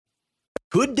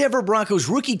Could Denver Broncos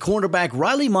rookie cornerback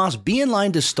Riley Moss be in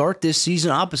line to start this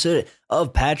season opposite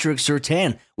of Patrick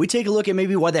Surtain? We take a look at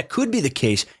maybe why that could be the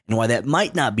case and why that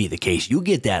might not be the case. You'll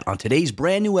get that on today's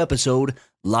brand new episode,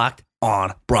 Locked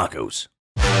on Broncos.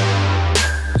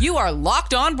 You are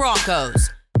Locked on Broncos,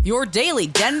 your daily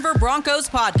Denver Broncos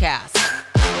podcast.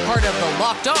 Part of the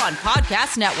Locked on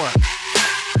Podcast Network.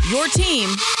 Your team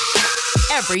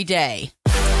every day.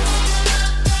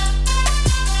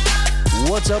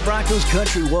 What's up, Broncos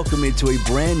country? Welcome into a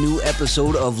brand new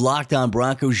episode of Locked on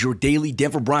Broncos, your daily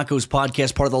Denver Broncos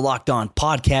podcast, part of the Locked on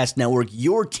Podcast Network,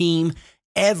 your team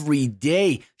every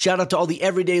day. Shout out to all the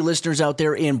everyday listeners out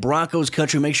there in Broncos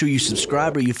country. Make sure you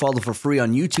subscribe or you follow for free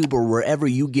on YouTube or wherever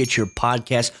you get your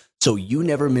podcast so you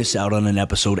never miss out on an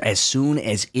episode as soon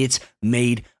as it's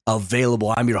made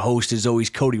available. I'm your host, as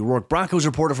always, Cody Rourke, Broncos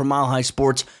reporter for Mile High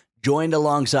Sports, joined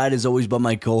alongside, as always, by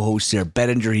my co-host, Sarah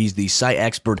Bettinger. He's the site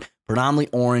expert,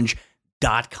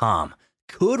 predominantlyorange.com.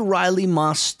 Could Riley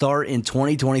Moss start in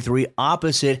 2023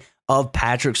 opposite of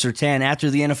Patrick Surtain?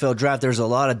 After the NFL draft, there's a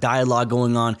lot of dialogue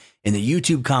going on in the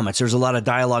YouTube comments. There's a lot of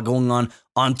dialogue going on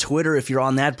Twitter if you're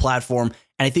on that platform.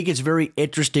 And I think it's very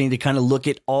interesting to kind of look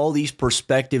at all these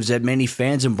perspectives that many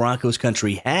fans in Broncos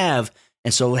country have.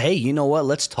 And so, hey, you know what?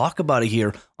 Let's talk about it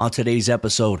here on today's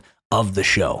episode of the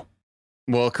show.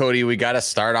 Well, Cody, we got to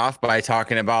start off by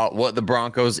talking about what the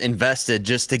Broncos invested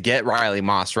just to get Riley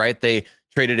Moss, right? They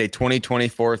traded a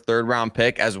 2024 third-round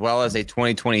pick as well as a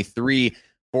 2023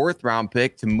 fourth-round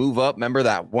pick to move up. Remember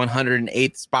that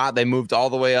 108th spot? They moved all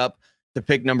the way up to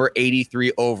pick number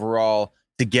 83 overall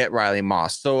to get Riley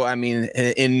Moss. So, I mean,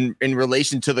 in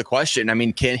relation to the question, I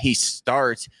mean, can he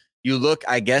start? You look,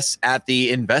 I guess, at the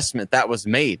investment that was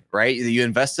made, right? You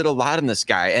invested a lot in this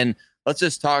guy. And let's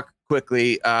just talk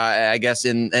quickly, I guess,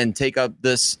 and take up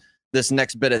this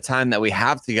next bit of time that we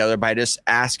have together by just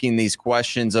asking these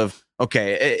questions of,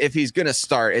 okay, if he's going to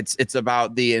start, it's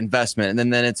about the investment,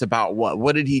 and then it's about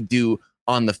what did he do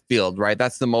on the field, right?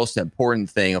 That's the most important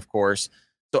thing, of course.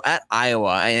 So at Iowa,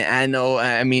 I know,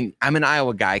 I mean, I'm an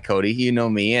Iowa guy, Cody, you know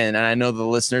me, and I know the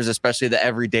listeners, especially the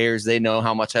everydayers, they know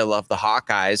how much I love the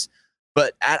Hawkeyes.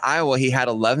 But at Iowa, he had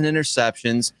 11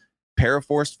 interceptions, pair of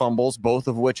forced fumbles, both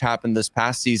of which happened this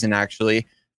past season, actually.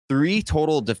 3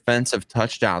 total defensive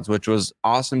touchdowns, which was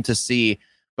awesome to see.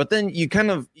 But then you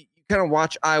kind of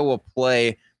watch Iowa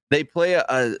play. They play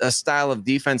a style of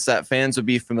defense that fans would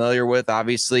be familiar with.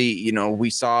 Obviously, you know, we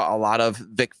saw a lot of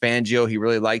Vic Fangio. He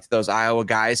really liked those Iowa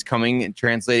guys coming and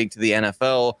translating to the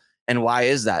NFL. And why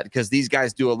is that? Because these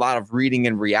guys do a lot of reading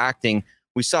and reacting.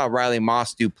 We saw Riley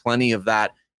Moss do plenty of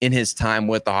that in his time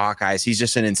with the Hawkeyes. He's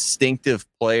just an instinctive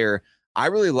player. I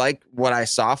really like what I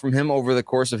saw from him over the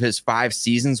course of his 5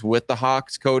 seasons with the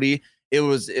Hawks, Cody. It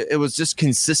was just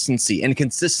consistency and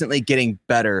consistently getting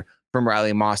better from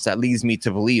Riley Moss that leads me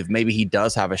to believe maybe he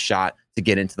does have a shot to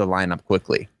get into the lineup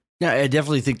quickly. Yeah, I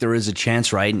definitely think there is a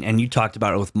chance, right? And you talked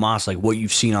about it with Moss, like what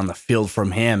you've seen on the field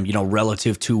from him, you know,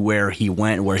 relative to where he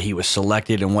went, where he was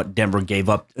selected, and what Denver gave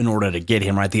up in order to get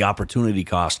him, right? The opportunity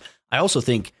cost. I also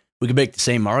think we could make the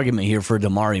same argument here for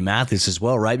Damari Mathis as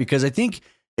well, right? Because I think,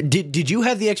 did you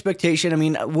have the expectation? I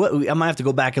mean, I might have to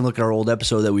go back and look at our old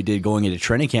episode that we did going into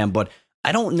training camp, but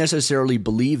I don't necessarily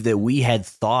believe that we had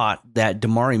thought that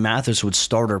Damari Mathis would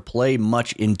start or play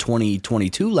much in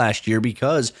 2022 last year,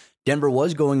 because Denver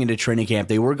was going into training camp.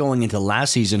 They were going into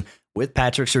last season with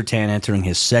Patrick Surtain entering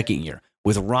his second year,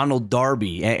 with Ronald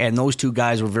Darby, and those two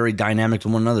guys were very dynamic to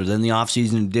one another. Then the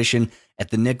offseason addition at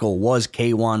the nickel was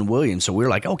K'Wan Williams. So we were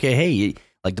like, okay, hey,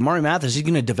 like Damari Mathis, he's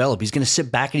going to develop. He's going to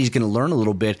sit back and he's going to learn a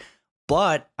little bit.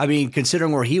 But, I mean,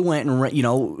 considering where he went and, you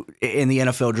know, in the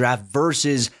NFL draft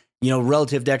versus, you know,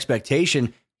 relative to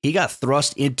expectation, he got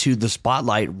thrust into the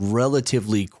spotlight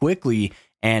relatively quickly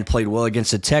and played well against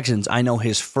the Texans. I know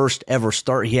his first ever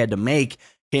start he had to make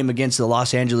came against the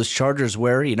Los Angeles Chargers,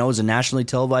 where, you know, it was a nationally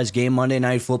televised game, Monday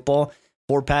Night Football,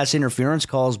 4 pass interference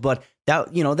calls, but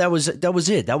that, you know, that was it.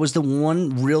 That was the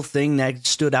one real thing that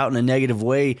stood out in a negative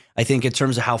way, I think, in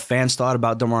terms of how fans thought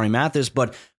about Damari Mathis.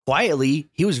 But quietly,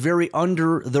 he was very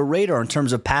under the radar in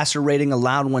terms of passer rating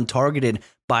allowed when targeted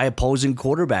by opposing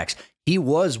quarterbacks. He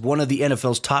was one of the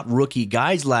NFL's top rookie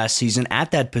guys last season at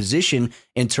that position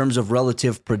in terms of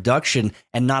relative production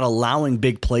and not allowing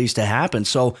big plays to happen.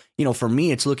 So, you know, for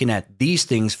me, it's looking at these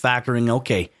things, factoring,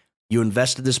 okay, you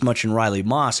invested this much in Riley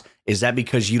Moss. Is that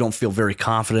because you don't feel very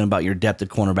confident about your depth at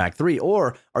cornerback 3?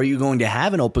 Or are you going to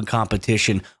have an open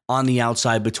competition on the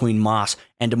outside between Moss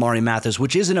and Damari Mathis,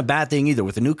 which isn't a bad thing either.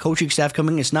 With the new coaching staff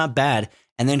coming, it's not bad.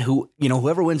 And then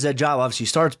whoever wins that job obviously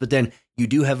starts, but then you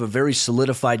do have a very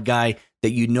solidified guy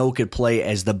that you know could play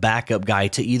as the backup guy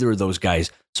to either of those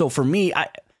guys. So for me,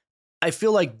 I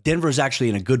feel like Denver's actually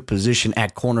in a good position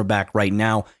at cornerback right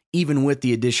now, even with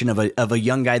the addition of a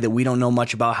young guy that we don't know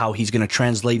much about how he's going to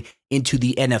translate into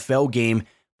the NFL game.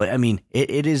 But I mean,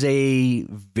 it is a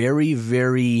very,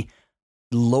 very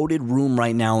loaded room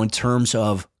right now in terms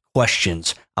of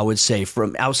questions, I would say,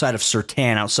 from outside of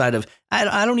Surtain, outside of,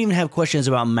 I don't even have questions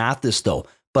about Mathis though,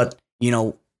 but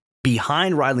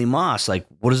behind Riley Moss, like,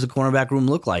 what does the cornerback room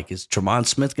look like? Is Tremont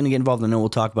Smith going to get involved? I know we'll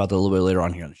talk about that a little bit later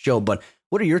on here on the show, but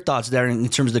what are your thoughts there in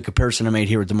terms of the comparison I made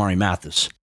here with Damari Mathis?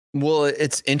 Well,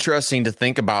 it's interesting to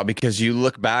think about because you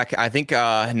look back. I think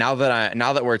now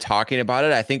that we're talking about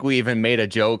it, I think we even made a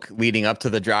joke leading up to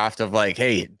the draft of like,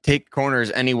 hey, take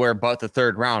corners anywhere but the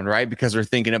third round, right? Because we're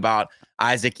thinking about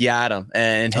Isaac Yiadom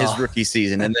and his rookie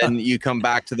season, and then you come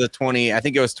back to I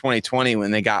think it was 2020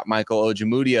 when they got Michael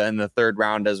Ojemudia in the third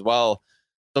round as well.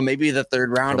 So maybe the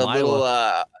third round from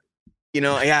Iowa.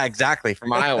 Yeah, exactly,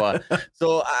 from Iowa.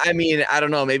 So, I mean, I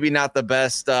don't know, maybe not the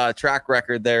best track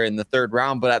record there in the third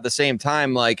round, but at the same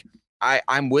time, like,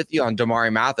 I'm with you on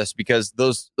Damari Mathis because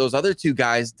those other two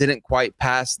guys didn't quite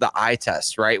pass the eye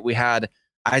test, right? We had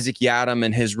Isaac Yiadom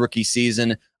in his rookie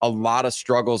season, a lot of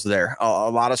struggles there, a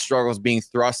lot of struggles being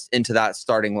thrust into that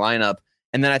starting lineup.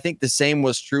 And then I think the same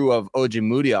was true of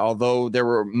Ojemudia, although there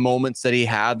were moments that he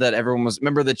had that everyone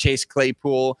remember the Chase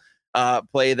Claypool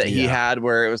play that he had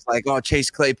where it was like, oh,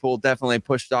 Chase Claypool definitely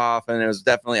pushed off and it was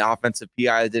definitely offensive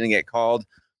PI that didn't get called.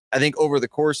 I think over the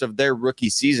course of their rookie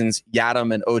seasons,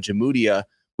 Yiadom and Ojemudia,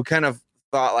 we kind of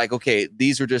thought like, okay,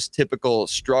 these are just typical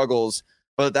struggles,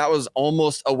 but that was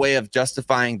almost a way of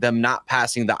justifying them not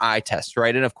passing the eye test,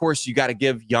 right? And of course, you got to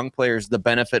give young players the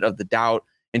benefit of the doubt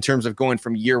in terms of going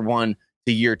from year one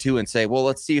to year two and say, well,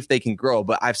 let's see if they can grow.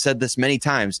 But I've said this many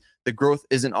times, the growth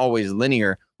isn't always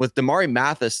linear. With Damari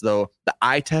Mathis, though, the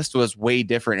eye test was way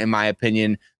different, in my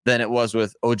opinion, than it was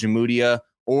with Ojemudia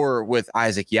or with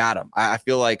Isaac Yiadom. I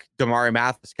feel like Damari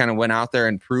Mathis kind of went out there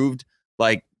and proved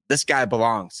like this guy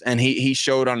belongs. And he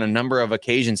showed on a number of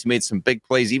occasions. He made some big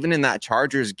plays. Even in that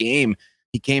Chargers game,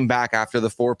 he came back after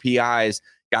the 4 PIs,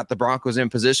 got the Broncos in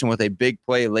position with a big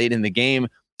play late in the game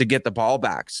to get the ball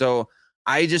back. So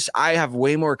I have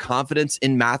way more confidence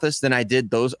in Mathis than I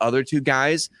did those other two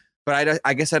guys. But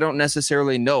I guess I don't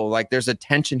necessarily know. Like, there's a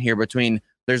tension here between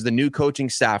there's the new coaching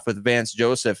staff with Vance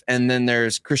Joseph, and then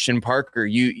there's Christian Parker,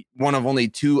 one of only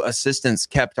 2 assistants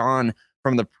kept on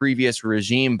from the previous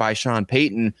regime by Sean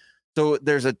Payton. So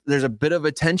there's a bit of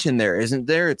a tension there, isn't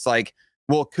there? It's like,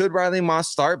 well, could Riley Moss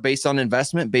start based on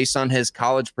investment, based on his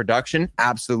college production?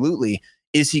 Absolutely.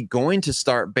 Is he going to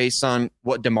start based on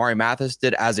what Damari Mathis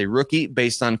did as a rookie,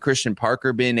 based on Christian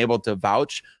Parker being able to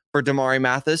vouch for Damari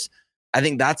Mathis? I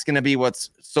think that's going to be what's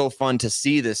so fun to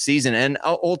see this season. And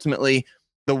ultimately,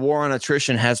 the war on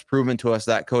attrition has proven to us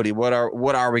that, Cody, what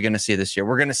are we going to see this year?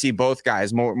 We're going to see both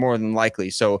guys more than likely.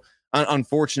 So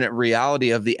unfortunate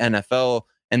reality of the NFL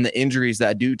and the injuries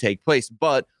that do take place.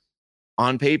 But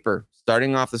on paper,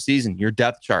 starting off the season, your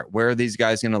depth chart, where are these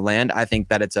guys going to land? I think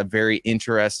that it's a very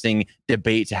interesting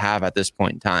debate to have at this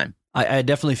point in time. I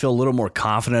definitely feel a little more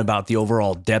confident about the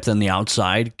overall depth on the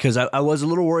outside because I was a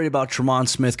little worried about Tremont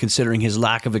Smith considering his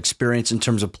lack of experience in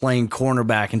terms of playing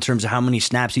cornerback, in terms of how many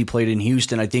snaps he played in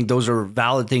Houston. I think those are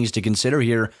valid things to consider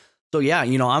here. So, yeah,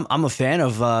 I'm a fan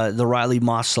of the Riley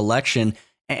Moss selection.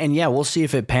 And, yeah, we'll see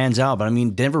if it pans out. But, I mean,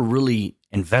 Denver really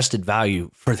invested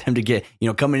value for them to get,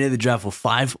 coming into the draft with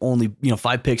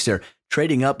 5 picks there,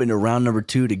 trading up into round number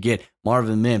 2 to get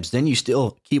Marvin Mims. Then you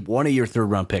still keep one of your third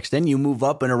round picks. Then you move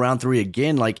up into round 3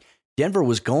 again. Like, Denver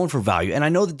was going for value. And I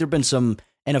know that there've been some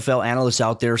NFL analysts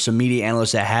out there, some media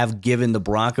analysts that have given the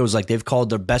Broncos, like they've called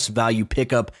their best value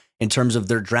pickup in terms of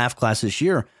their draft class this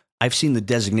year. I've seen the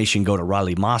designation go to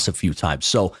Riley Moss a few times.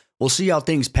 So we'll see how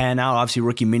things pan out. Obviously,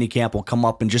 rookie minicamp will come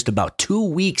up in just about 2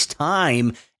 weeks'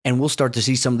 time, and we'll start to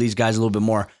see some of these guys a little bit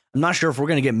more. I'm not sure if we're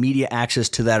going to get media access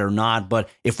to that or not, but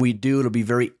if we do, it'll be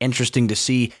very interesting to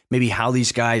see maybe how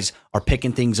these guys are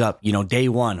picking things up, day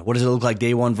one. What does it look like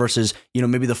day one versus,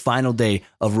 maybe the final day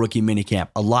of rookie minicamp?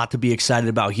 A lot to be excited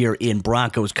about here in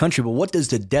Broncos country, but what does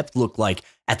the depth look like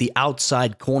at the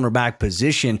outside cornerback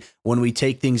position when we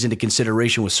take things into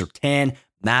consideration with Surtain,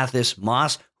 Mathis,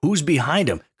 Moss? Who's behind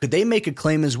him? Could they make a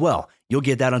claim as well? You'll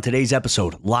get that on today's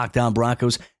episode, Locked On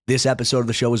Broncos. This episode of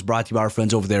the show is brought to you by our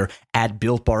friends over there at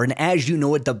Built Bar. And as you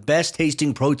know it, the best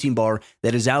tasting protein bar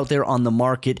that is out there on the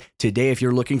market today. If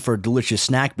you're looking for a delicious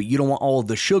snack, but you don't want all of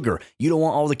the sugar, you don't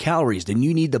want all the calories, then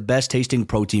you need the best tasting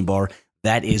protein bar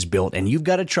that is Built. And you've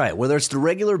got to try it, whether it's the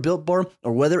regular Built Bar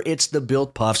or whether it's the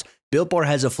Built Puffs. Built Bar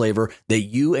has a flavor that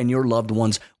you and your loved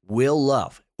ones will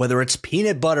love. Whether it's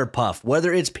peanut butter puff,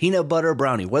 whether it's peanut butter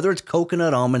brownie, whether it's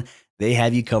coconut almond, they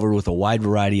have you covered with a wide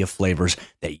variety of flavors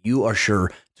that you are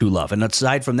sure to love. And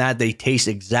aside from that, they taste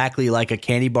exactly like a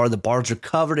candy bar. The bars are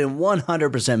covered in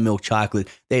 100% milk chocolate.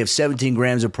 They have 17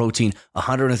 grams of protein,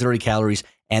 130 calories,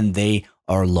 and they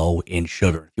are low in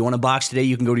sugar. If you want a box today,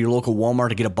 you can go to your local Walmart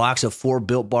to get a box of 4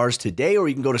 Built Bars today, or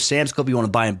you can go to Sam's Club if you want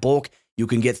to buy in bulk. You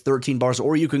can get 13 bars,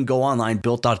 or you can go online,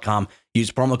 built.com.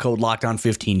 Use promo code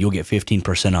LOCKEDON15. You'll get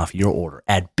 15% off your order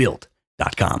at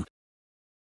built.com.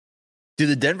 Do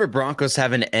the Denver Broncos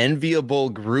have an enviable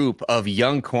group of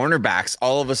young cornerbacks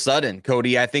all of a sudden?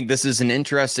 Cody, I think this is an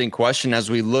interesting question as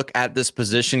we look at this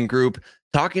position group.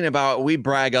 Talking about, we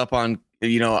brag up on,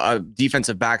 a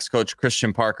defensive backs coach,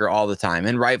 Christian Parker, all the time,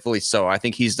 and rightfully so. I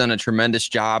think he's done a tremendous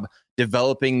job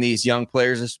developing these young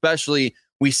players, especially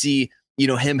we see,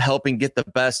 him helping get the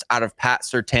best out of Pat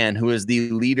Surtain, who is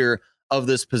the leader of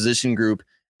this position group.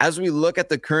 As we look at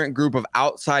the current group of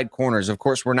outside corners, of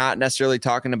course, we're not necessarily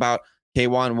talking about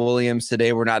K'Wan Williams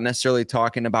today. We're not necessarily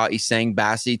talking about Isang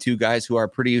Bassi, two guys who are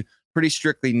pretty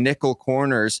strictly nickel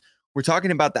corners. We're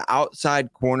talking about the outside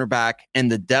cornerback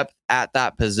and the depth at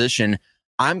that position.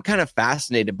 I'm kind of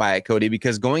fascinated by it, Cody,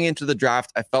 because going into the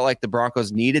draft, I felt like the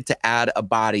Broncos needed to add a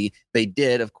body. They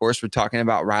did. Of course, we're talking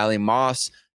about Riley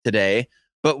Moss today.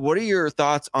 But what are your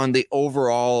thoughts on the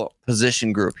overall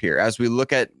position group here as we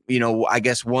look at, I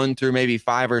guess 1 through maybe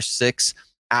 5 or 6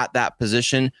 at that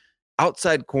position?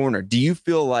 Outside corner, do you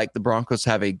feel like the Broncos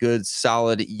have a good,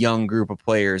 solid, young group of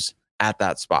players at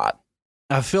that spot?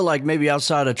 I feel like maybe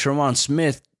outside of Tremont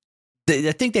Smith,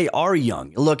 I think they are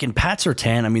young. Look, in Pat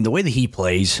Surtain, the way that he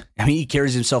plays, he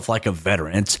carries himself like a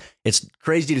veteran. It's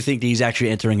crazy to think that he's actually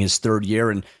entering his 3rd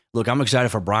year. And look, I'm excited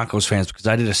for Broncos fans because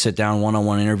I did a sit-down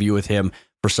one-on-one interview with him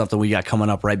for something we got coming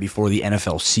up right before the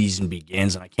NFL season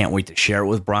begins, and I can't wait to share it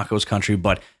with Broncos country.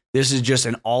 But this is just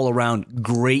an all-around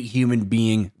great human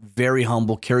being, very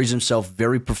humble, carries himself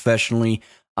very professionally,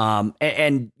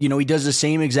 and he does the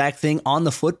same exact thing on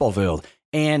the football field.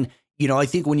 And I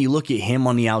think when you look at him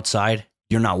on the outside,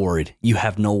 you're not worried. You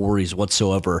have no worries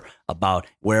whatsoever about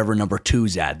wherever number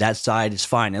 2's at. That side is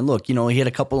fine. And look, he had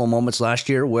a couple of moments last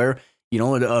year where,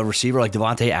 a receiver like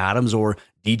Devontae Adams or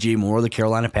DJ Moore, the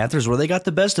Carolina Panthers, where they got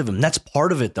the best of him. That's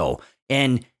part of it, though.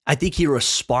 And I think he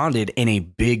responded in a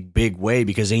big, big way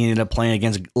because he ended up playing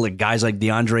against guys like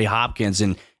DeAndre Hopkins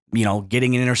and,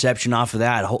 getting an interception off of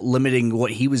that, limiting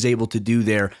what he was able to do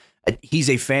there. He's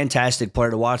a fantastic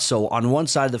player to watch. So on one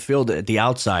side of the field, at the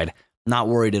outside, not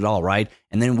worried at all, right?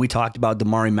 And then we talked about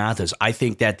Damari Mathis. I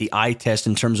think that the eye test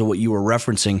in terms of what you were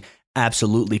referencing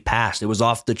absolutely passed. It was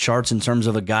off the charts in terms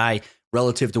of a guy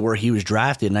relative to where he was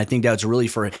drafted. And I think that's really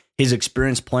for his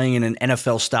experience playing in an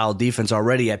NFL-style defense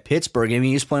already at Pittsburgh.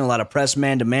 He's playing a lot of press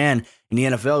man-to-man. In the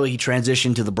NFL, he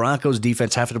transitioned to the Broncos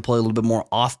defense, having to play a little bit more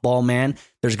off-ball man.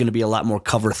 There's going to be a lot more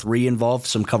cover 3 involved,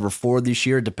 some cover 4 this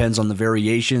year. It depends on the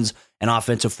variations and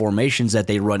offensive formations that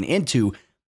they run into.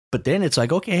 But then it's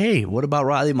like, okay, hey, what about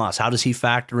Riley Moss? How does he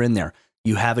factor in there?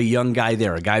 You have a young guy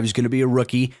there, a guy who's going to be a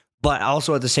rookie, but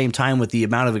also at the same time, with the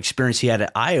amount of experience he had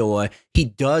at Iowa, he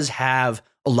does have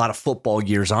a lot of football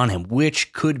years on him,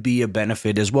 which could be a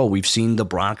benefit as well. We've seen the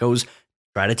Broncos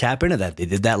try to tap into that. They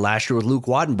did that last year with Luke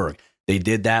Wattenberg. They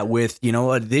did that with,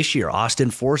 this year, Austin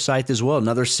Forsythe as well,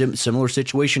 another similar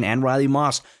situation, and Riley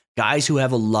Moss, guys who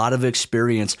have a lot of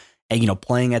experience and,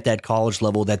 playing at that college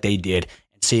level that they did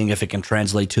and seeing if it can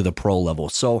translate to the pro level.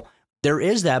 So there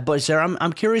is that, but Sarah,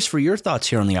 I'm curious for your thoughts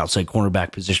here on the outside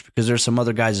cornerback position because there's some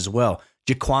other guys as well.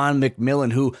 Jaquan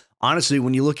McMillan, who honestly,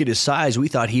 when you look at his size, we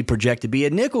thought he projected to be a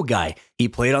nickel guy. He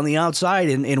played on the outside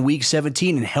in week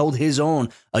 17 and held his own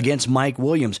against Mike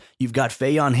Williams. You've got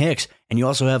Faion Hicks, and you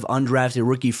also have undrafted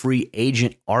rookie free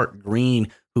agent Art Green,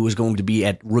 who is going to be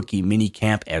at rookie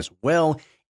minicamp as well.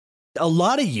 A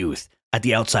lot of youth at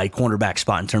the outside cornerback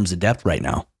spot in terms of depth right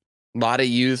now. A lot of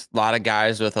youth, a lot of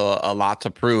guys with a lot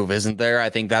to prove, isn't there? I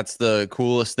think that's the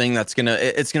coolest thing. It's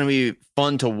gonna be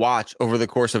fun to watch over the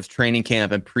course of training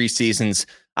camp and preseason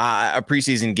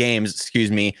games. Excuse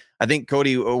me. I think,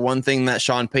 Cody, one thing that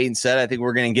Sean Payton said, I think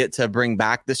we're gonna get to bring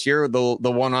back this year, the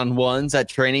one-on-ones at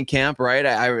training camp. Right?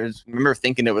 I remember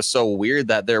thinking it was so weird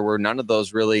that there were none of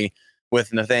those really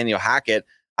with Nathaniel Hackett.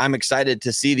 I'm excited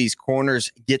to see these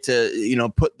corners get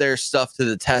to, put their stuff to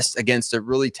the test against a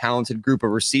really talented group of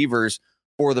receivers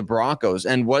for the Broncos.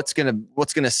 And what's going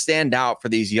to stand out for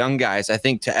these young guys, I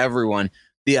think, to everyone,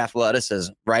 the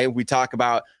athleticism, right? We talk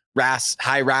about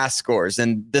high RAS scores,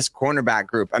 and this cornerback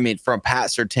group, from Pat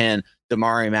Surtain,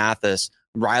 Damari Mathis,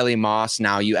 Riley Moss.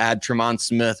 Now you add Tremont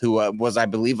Smith, who was, I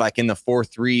believe, like in the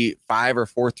 4.35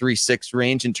 or 4.36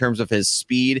 range in terms of his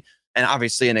speed, and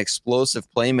obviously an explosive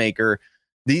playmaker.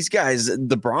 These guys,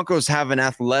 the Broncos have an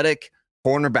athletic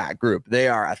cornerback group. They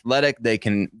are athletic.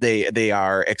 They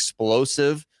are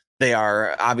explosive. They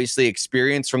are obviously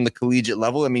experienced from the collegiate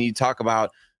level. I mean, you talk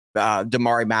about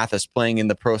Damari Mathis playing in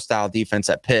the pro style defense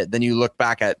at Pitt. Then you look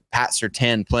back at Pat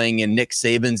Surtain playing in Nick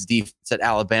Saban's defense at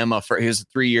Alabama. He was a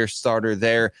 3-year starter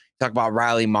there. Talk about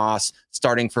Riley Moss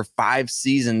starting for 5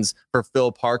 seasons for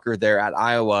Phil Parker there at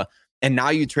Iowa. And now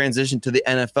you transition to the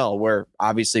NFL, where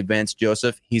obviously Vance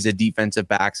Joseph, he's a defensive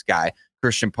backs guy.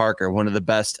 Christian Parker, one of the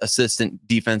best assistant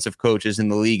defensive coaches in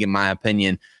the league, in my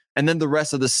opinion. And then the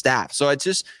rest of the staff. So it's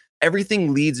just,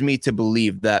 everything leads me to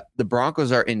believe that the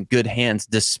Broncos are in good hands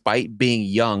despite being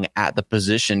young at the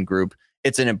position group.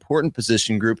 It's an important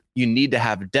position group. You need to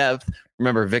have depth.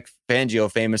 Remember, Vic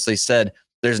Fangio famously said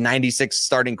there's 96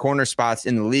 starting corner spots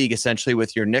in the league, essentially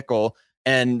with your nickel,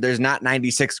 and there's not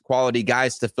 96 quality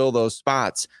guys to fill those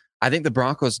spots. I think the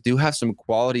Broncos do have some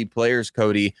quality players,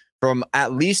 Cody, from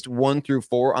at least 1 through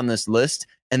 4 on this list.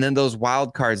 And then those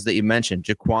wild cards that you mentioned,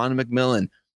 Jaquan McMillan,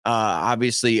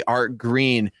 obviously Art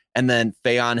Green, and then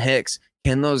Faion Hicks.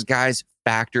 Can those guys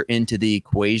factor into the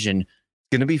equation?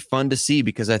 It's going to be fun to see,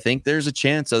 because I think there's a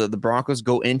chance that the Broncos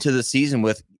go into the season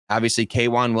with obviously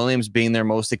K'Wan Williams being their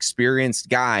most experienced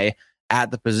guy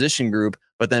at the position group.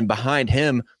 But then behind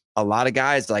him, a lot of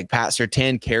guys like Pat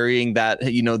Surtain carrying that,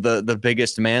 the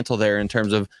biggest mantle there in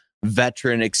terms of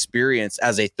veteran experience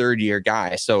as a 3rd-year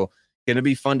guy. So going to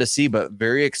be fun to see, but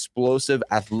very explosive,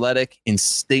 athletic,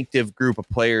 instinctive group of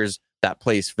players that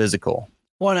plays physical.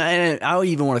 Well, and I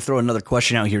even want to throw another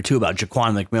question out here too about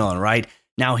Jaquan McMillan, right?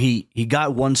 Now he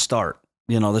got 1 start,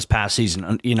 this past season,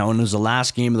 and it was the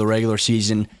last game of the regular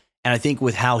season. And I think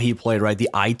with how he played, right, the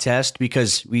eye test,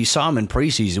 because we saw him in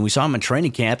preseason, we saw him in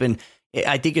training camp, and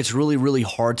I think it's really, really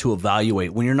hard to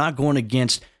evaluate when you're not going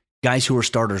against guys who are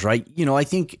starters, right? I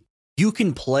think you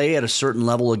can play at a certain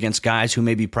level against guys who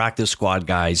may be practice squad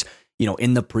guys,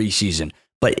 in the preseason.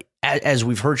 But as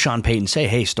we've heard Sean Payton say,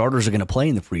 hey, starters are going to play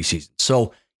in the preseason.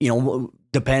 So,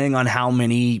 depending on how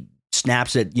many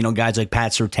snaps that, guys like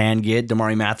Pat Surtain get,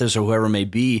 Damari Mathis or whoever it may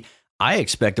be, I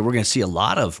expect that we're going to see a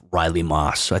lot of Riley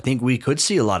Moss. So I think we could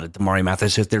see a lot of Damari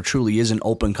Mathis if there truly is an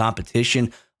open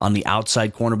competition on the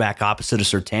outside cornerback opposite of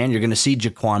Surtain. You're going to see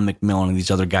Jaquan McMillan and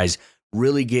these other guys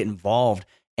really get involved.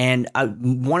 And I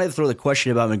wanted to throw the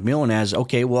question about McMillan as,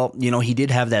 okay, well, he did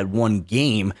have that 1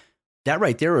 game. That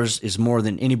right there is more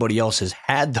than anybody else has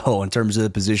had, though, in terms of the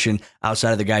position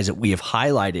outside of the guys that we have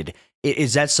highlighted.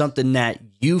 Is that something that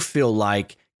you feel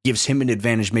like gives him an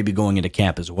advantage maybe going into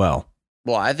camp as well?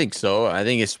 Well, I think so. I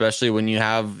think especially when you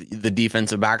have the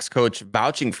defensive backs coach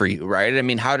vouching for you, right? I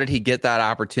mean, how did he get that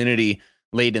opportunity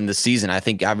late in the season? I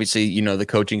think obviously, the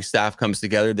coaching staff comes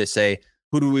together. They say,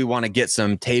 who do we want to get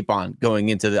some tape on going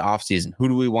into the offseason? Who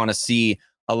do we want to see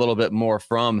a little bit more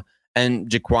from? And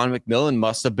Jaquan McMillan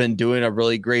must have been doing a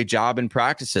really great job in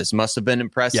practices, must have been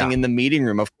impressing in the meeting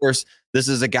room. Of course, this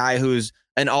is a guy who's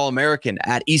an All-American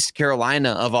at East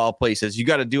Carolina, of all places. You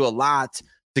got to do a lot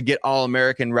to get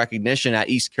All-American recognition at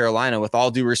East Carolina. With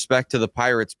all due respect to the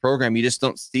Pirates program, you just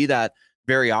don't see that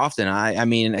very often. I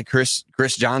mean, Chris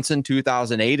Johnson,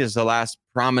 2008, is the last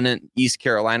prominent East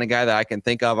Carolina guy that I can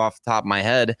think of off the top of my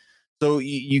head. So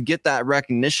you get that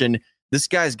recognition. This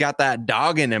guy's got that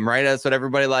dog in him, right? That's what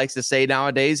everybody likes to say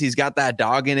nowadays. He's got that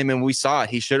dog in him, and we saw it.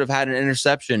 He should have had an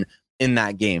interception in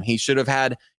that game. He should have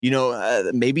had,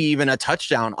 maybe even a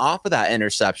touchdown off of that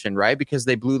interception, right? Because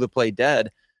they blew the play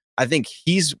dead. I think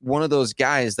he's one of those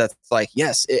guys that's like,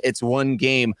 yes, it's 1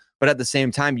 game, but at the same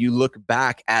time, you look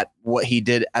back at what he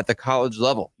did at the college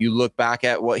level. You look back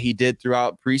at what he did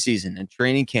throughout preseason and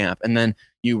training camp, and then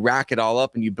you rack it all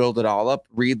up and you build it all up,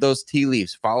 read those tea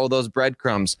leaves, follow those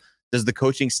breadcrumbs. Does the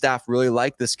coaching staff really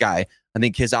like this guy? I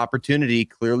think his opportunity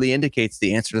clearly indicates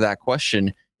the answer to that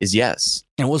question is yes.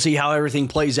 And we'll see how everything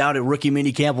plays out at rookie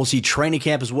minicamp. We'll see training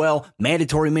camp as well.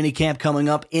 Mandatory minicamp coming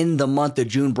up in the month of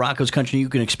June. Broncos country, you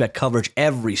can expect coverage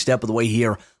every step of the way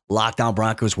here. Locked On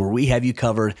Broncos, where we have you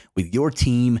covered with your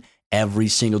team every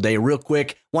single day. Real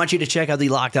quick, want you to check out the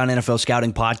Locked On NFL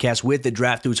Scouting Podcast with the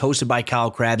Draft Dudes, hosted by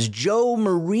Kyle Krabs, Joe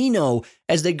Marino,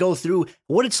 as they go through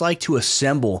what it's like to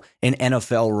assemble an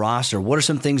NFL roster. What are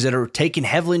some things that are taken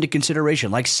heavily into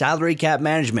consideration, like salary cap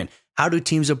management? How do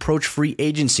teams approach free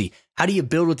agency? How do you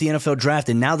build with the NFL draft?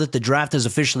 And now that the draft is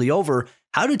officially over,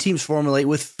 how do teams formulate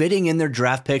with fitting in their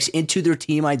draft picks into their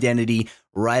team identity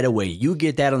right away? You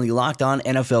get that on the Locked On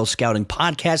NFL Scouting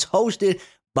Podcast, hosted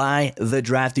by the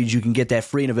Draft Dudes. You can get that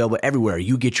free and available everywhere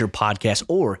you get your podcast,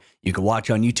 or you can watch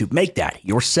on YouTube. Make that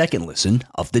your second listen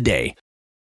of the day.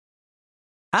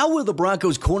 How will the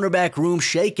Broncos cornerback room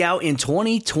shake out in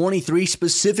 2023,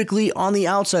 specifically on the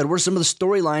outside? What are some of the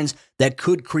storylines that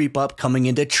could creep up coming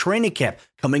into training camp?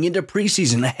 coming into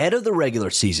preseason ahead of the regular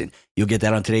season. You'll get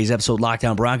that on today's episode, Locked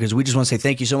On Broncos. We just want to say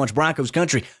thank you so much, Broncos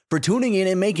country, for tuning in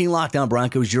and making Locked On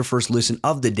Broncos your first listen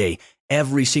of the day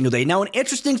every single day. Now, an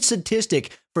interesting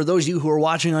statistic for those of you who are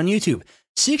watching on YouTube.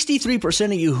 63%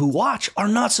 of you who watch are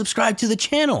not subscribed to the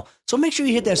channel. So make sure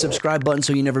you hit that subscribe button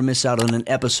so you never miss out on an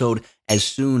episode as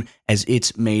soon as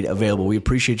it's made available. We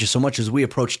appreciate you so much as we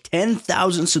approach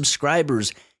 10,000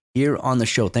 subscribers here on the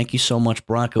show. Thank you so much,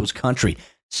 Broncos country.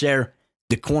 Sarah,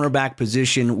 the cornerback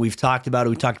position, we've talked about it.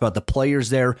 We talked about the players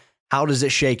there. How does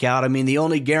it shake out? I mean, the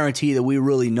only guarantee that we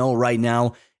really know right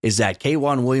now is that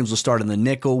K'Wan Williams will start in the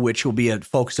nickel, which will be a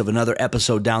focus of another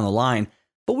episode down the line.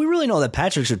 But we really know that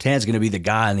Patrick Surtain is going to be the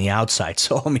guy on the outside.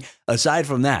 So, I mean, aside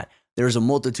from that, there's a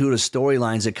multitude of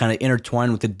storylines that kind of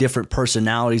intertwine with the different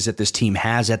personalities that this team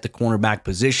has at the cornerback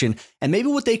position. And maybe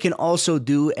what they can also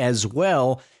do as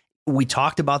well. We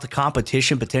talked about the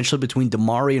competition potentially between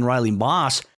Damari and Riley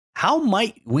Moss. How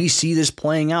might we see this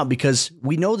playing out? Because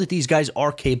we know that these guys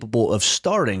are capable of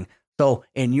starting. So,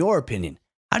 in your opinion,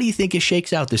 how do you think it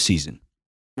shakes out this season?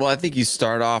 Well, I think you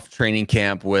start off training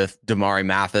camp with Damari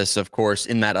Mathis, of course,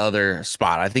 in that other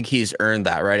spot. I think he's earned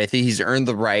that, right? I think he's earned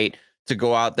the right to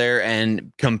go out there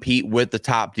and compete with the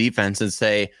top defense and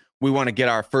say, we want to get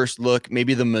our first look,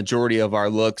 maybe the majority of our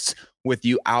looks with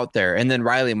you out there. And then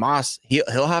Riley Moss,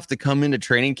 he'll have to come into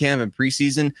training camp and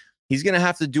preseason. He's going to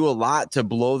have to do a lot to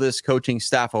blow this coaching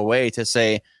staff away to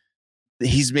say,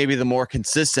 he's maybe the more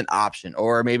consistent option,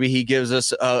 or maybe he gives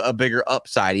us a bigger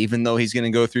upside, even though he's going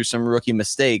to go through some rookie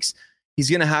mistakes.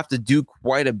 He's going to have to do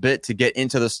quite a bit to get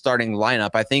into the starting lineup.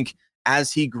 I think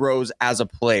as he grows as a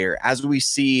player, as we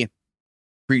see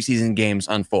preseason games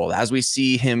unfold, as we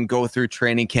see him go through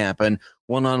training camp and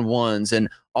one-on-ones and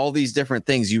all these different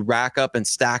things, you rack up and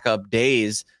stack up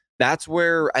days. That's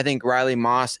where I think Riley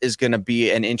Moss is going to be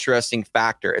an interesting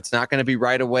factor. It's not going to be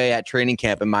right away at training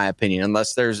camp, in my opinion,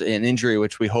 unless there's an injury,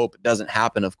 which we hope doesn't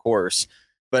happen, of course.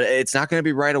 But it's not going to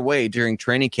be right away during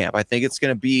training camp. I think it's going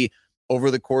to be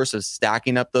over the course of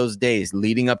stacking up those days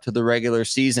leading up to the regular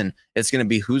season. It's going to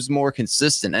be who's more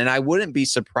consistent. And I wouldn't be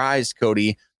surprised,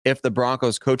 Cody, if the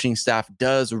Broncos coaching staff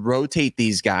does rotate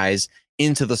these guys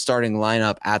into the starting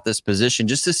lineup at this position,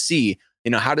 just to see,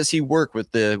 how does he work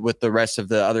with the rest of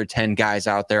the other 10 guys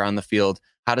out there on the field?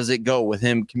 How does it go with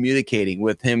him communicating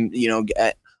with him?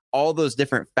 All those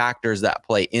different factors that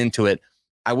play into it.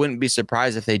 I wouldn't be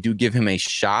surprised if they do give him a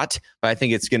shot, but I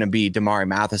think it's going to be Damari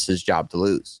Mathis's job to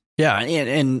lose. Yeah,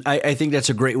 and I think that's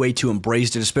a great way to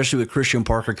embrace it, especially with Christian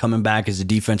Parker coming back as a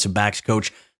defensive backs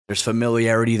coach. There's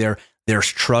familiarity there. There's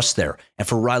trust there. And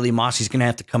for Riley Moss, he's going to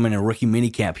have to come in a rookie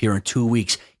minicamp here in 2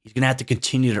 weeks. He's going to have to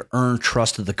continue to earn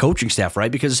trust of the coaching staff,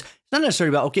 right? Because it's not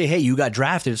necessarily about, okay, hey, you got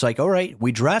drafted. It's like, all right,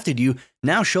 we drafted you.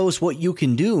 Now show us what you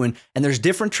can do. And there's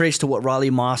different traits to what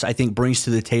Riley Moss, I think, brings to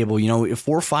the table.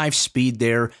 4.5 speed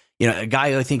there. A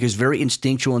guy I think is very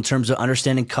instinctual in terms of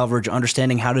understanding coverage,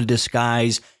 understanding how to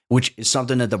disguise, which is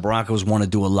something that the Broncos want to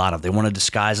do a lot of. They want to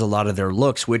disguise a lot of their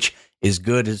looks, which is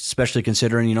good, especially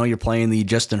considering, you're playing the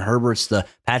Justin Herberts, the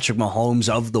Patrick Mahomes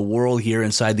of the world here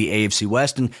inside the AFC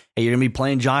West. And hey, you're going to be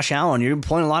playing Josh Allen. You're going to be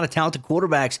playing a lot of talented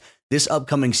quarterbacks this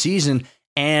upcoming season.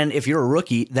 And if you're a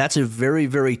rookie, that's a very,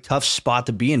 very tough spot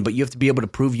to be in. But you have to be able to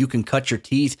prove you can cut your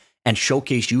teeth and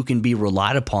showcase you can be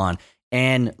relied upon.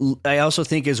 And I also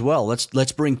think as well,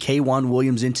 let's bring K'Wan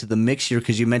Williams into the mix here,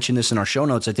 because you mentioned this in our show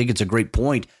notes. I think it's a great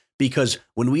point, because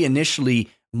when we initially,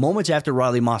 moments after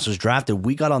Riley Moss was drafted,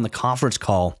 we got on the conference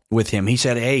call with him. He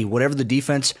said, hey, whatever the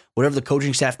defense, whatever the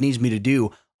coaching staff needs me to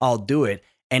do, I'll do it.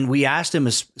 And we asked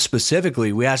him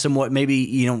specifically, what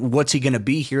maybe, what's he going to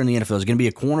be here in the NFL? Is he going to be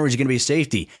a corner or is he going to be a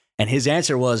safety? And his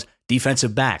answer was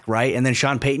defensive back, right? And then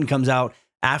Sean Payton comes out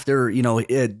after,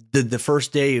 the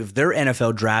first day of their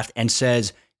NFL draft and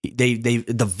says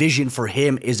the vision for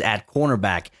him is at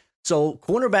cornerback. So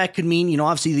cornerback could mean,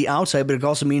 obviously the outside, but it could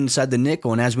also mean inside the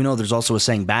nickel. And as we know, there's also a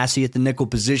Sang Bassi at the nickel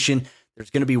position.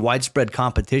 There's going to be widespread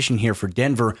competition here for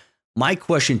Denver. My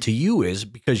question to you is,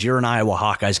 because you're an Iowa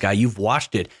Hawkeyes guy, you've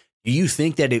watched it. Do you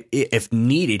think that if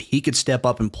needed, he could step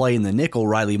up and play in the nickel,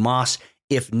 Riley Moss,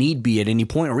 if need be at any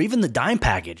point, or even the dime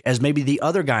package as maybe the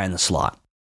other guy in the slot?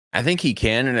 I think he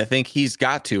can, and I think he's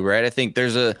got to, right? I think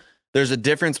there's a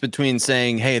difference between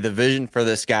saying, hey, the vision for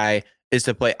this guy is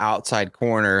to play outside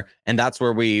corner, and that's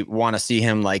where we want to see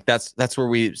him. Like that's where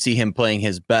we see him playing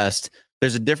his best.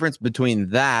 There's a difference between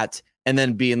that and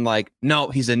then being like, no,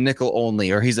 he's a nickel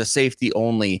only, or he's a safety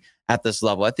only at this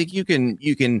level. I think you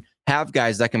can have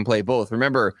guys that can play both.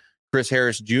 Remember Chris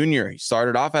Harris Jr., he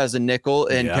started off as a nickel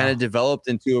and kind of developed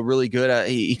into a really good,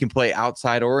 he can play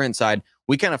outside or inside.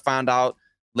 We kind of found out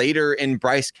later in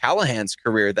Bryce Callahan's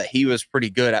career that he was pretty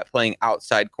good at playing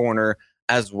outside corner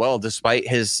as well, despite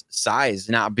his size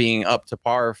not being up to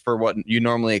par for what you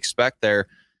normally expect there.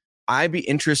 I'd be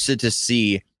interested to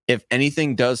see if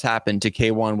anything does happen to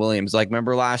K'Waun Williams. Like,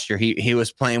 remember last year, he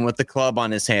was playing with the club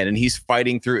on his hand and he's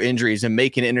fighting through injuries and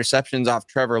making interceptions off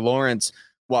Trevor Lawrence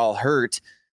while hurt.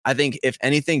 I think if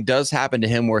anything does happen to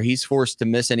him where he's forced to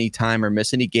miss any time or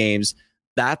miss any games,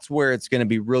 that's where it's going to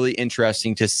be really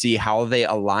interesting to see how they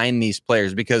align these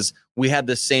players, because we had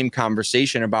the same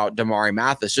conversation about Damari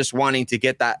Mathis just wanting to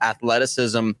get that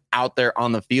athleticism out there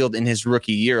on the field in his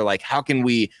rookie year. Like, how can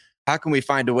we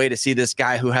find a way to see this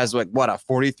guy who has like a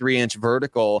 43-inch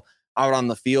vertical out on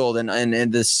the field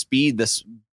and this speed, this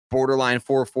borderline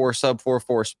 4.4 sub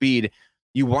 4.4 speed?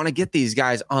 You want to get these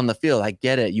guys on the field. I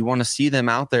get it. You want to see them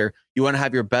out there. You want to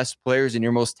have your best players and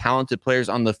your most talented players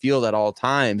on the field at all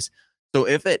times. So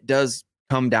if it does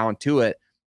come down to it,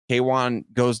 K'Waun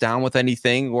goes down with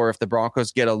anything, or if the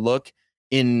Broncos get a look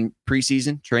in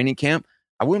preseason training camp,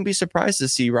 I wouldn't be surprised to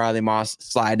see Riley Moss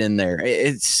slide in there.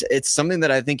 It's something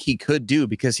that I think he could do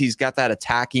because he's got that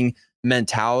attacking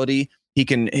mentality. He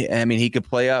could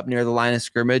play up near the line of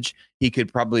scrimmage. He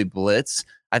could probably blitz.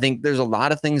 I think there's a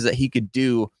lot of things that he could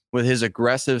do with his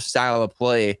aggressive style of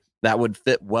play that would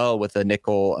fit well with a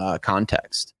nickel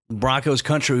context. Broncos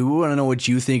country, we want to know what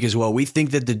you think as well. We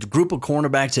think that the group of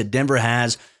cornerbacks that Denver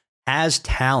has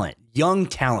talent, young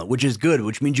talent, which is good,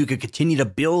 which means you could continue to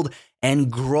build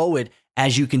and grow it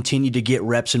as you continue to get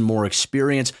reps and more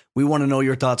experience. We want to know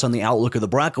your thoughts on the outlook of the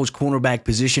Broncos cornerback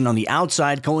position on the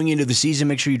outside going into the season.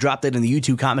 Make sure you drop that in the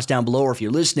YouTube comments down below, or if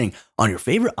you're listening on your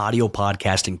favorite audio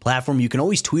podcasting platform, you can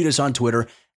always tweet us on Twitter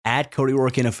at Cody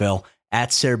Rourke NFL,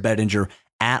 at Sarah Bettinger,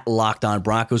 at Locked On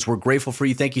Broncos. We're grateful for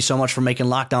you. Thank you so much for making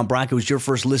Locked On Broncos your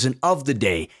first listen of the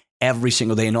day every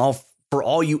single day. And for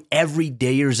all you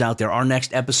everydayers out there, our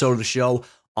next episode of the show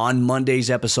on Monday's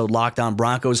episode, Locked On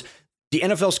Broncos, the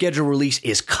NFL schedule release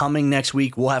is coming next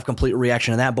week. We'll have complete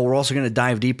reaction to that, but we're also going to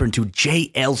dive deeper into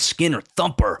J.L. Skinner,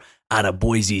 thumper out of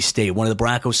Boise State, one of the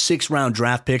Broncos' 6th-round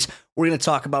draft picks. We're going to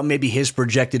talk about maybe his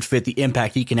projected fit, the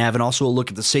impact he can have, and also a look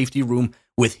at the safety room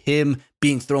with him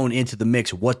being thrown into the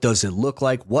mix. What does it look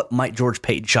like? What might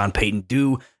Sean Payton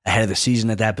do ahead of the season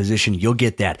at that position? You'll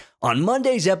get that on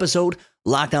Monday's episode,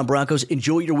 Locked On Broncos.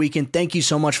 Enjoy your weekend. Thank you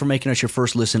so much for making us your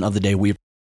first listen of the day.